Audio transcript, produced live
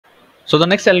So the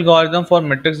next algorithm for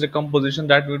matrix decomposition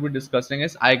that we'll be discussing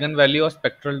is eigenvalue or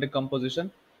spectral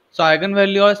decomposition. So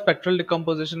eigenvalue or spectral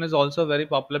decomposition is also a very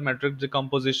popular matrix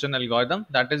decomposition algorithm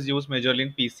that is used majorly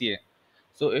in PCA.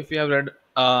 So if you have read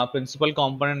principal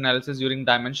component analysis during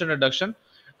dimension reduction,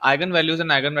 eigenvalues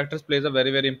and eigenvectors plays a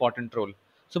very important role.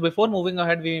 So before moving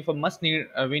ahead,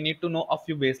 we need to know a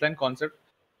few baseline concepts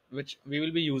which we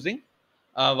will be using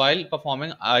while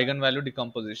performing eigenvalue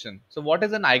decomposition. So what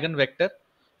is an eigenvector?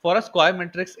 For a square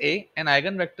matrix A, an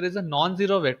eigenvector is a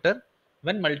non-zero vector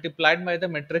when multiplied by the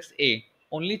matrix A,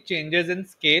 only changes in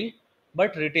scale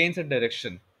but retains a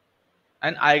direction.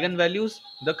 And eigenvalues,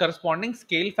 the corresponding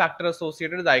scale factor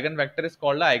associated with eigenvector is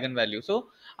called the eigenvalue. So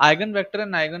eigenvector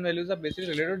and eigenvalues are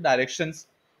basically related to directions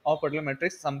of particular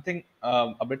matrix, something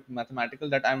a bit mathematical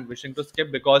that I'm wishing to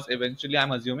skip because eventually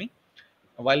I'm assuming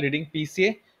while reading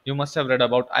PCA, you must have read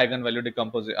about eigenvalue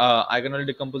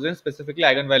decomposition, specifically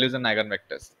eigenvalues and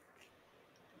eigenvectors.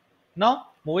 Now,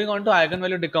 moving on to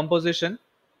eigenvalue decomposition,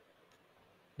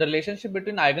 the relationship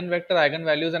between eigenvector,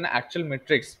 eigenvalues, and actual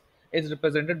matrix is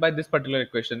represented by this particular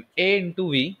equation: A into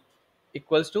V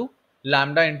equals to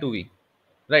lambda into V,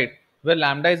 right? Where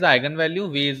lambda is the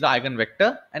eigenvalue, V is the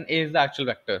eigenvector, and A is the actual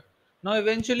vector. Now,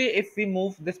 eventually, if we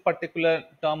move this particular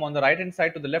term on the right hand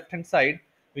side to the left hand side,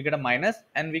 we get a minus,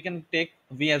 and we can take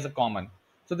V as a common.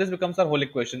 So this becomes our whole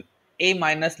equation: A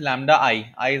minus lambda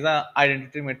I. I is a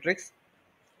identity matrix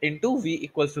into V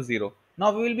equals to 0.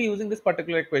 Now we will be using this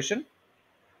particular equation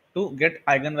to get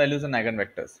eigenvalues and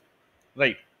eigenvectors,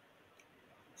 right?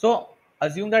 So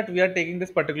assume that we are taking this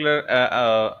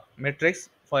particular matrix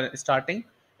for starting: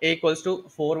 A equals to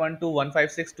 4 1 2 1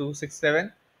 5 6 2 6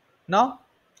 7. Now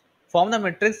form the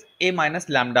matrix A minus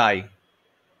lambda I.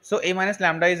 So A minus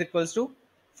lambda is equals to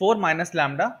 4 minus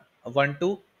lambda 1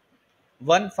 2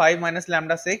 1 5 minus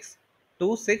lambda 6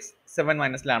 2 6 7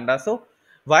 minus lambda. So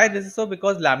why this is so?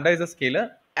 Because lambda is a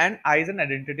scalar and I is an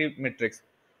identity matrix.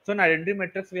 So in identity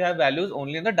matrix we have values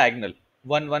only in the diagonal,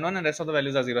 1 1 1, and rest of the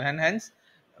values are 0, and hence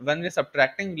when we are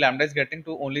subtracting, lambda is getting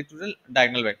to only to the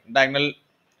diagonal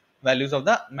values of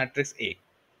the matrix A.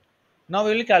 Now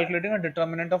we will be calculating a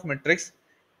determinant of matrix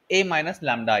A minus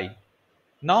lambda I.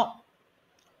 Now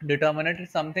determinant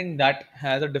is something that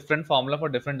has a different formula for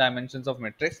different dimensions of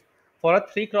matrix. For a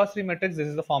 3 cross 3 matrix, this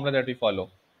is the formula that we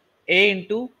follow: A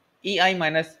into EI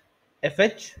minus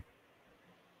FH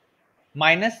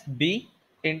minus B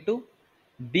into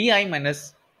DI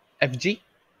minus FG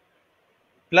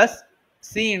plus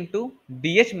C into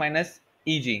DH minus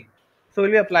EG. So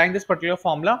we'll be applying this particular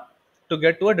formula to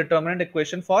get to a determinant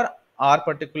equation for our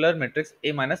particular matrix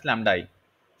A minus lambda I.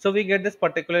 So we get this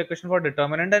particular equation for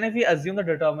determinant, and if we assume the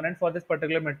determinant for this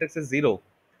particular matrix is 0,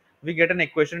 we get an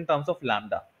equation in terms of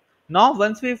lambda. Now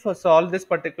once we solve this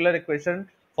particular equation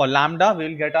for lambda, we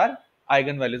will get our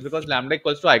eigenvalues because lambda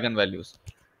equals to eigenvalues.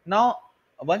 Now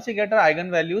once we get our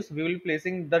eigenvalues, we will be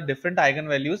placing the different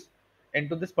eigenvalues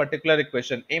into this particular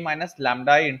equation: A minus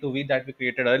lambda I into V that we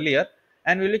created earlier,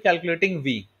 and we will be calculating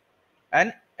V,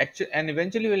 and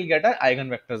eventually we will get our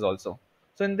eigenvectors also.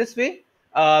 So in this way,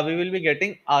 we will be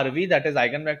getting RV, that is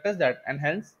eigenvectors, that and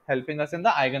hence helping us in the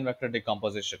eigenvector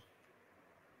decomposition.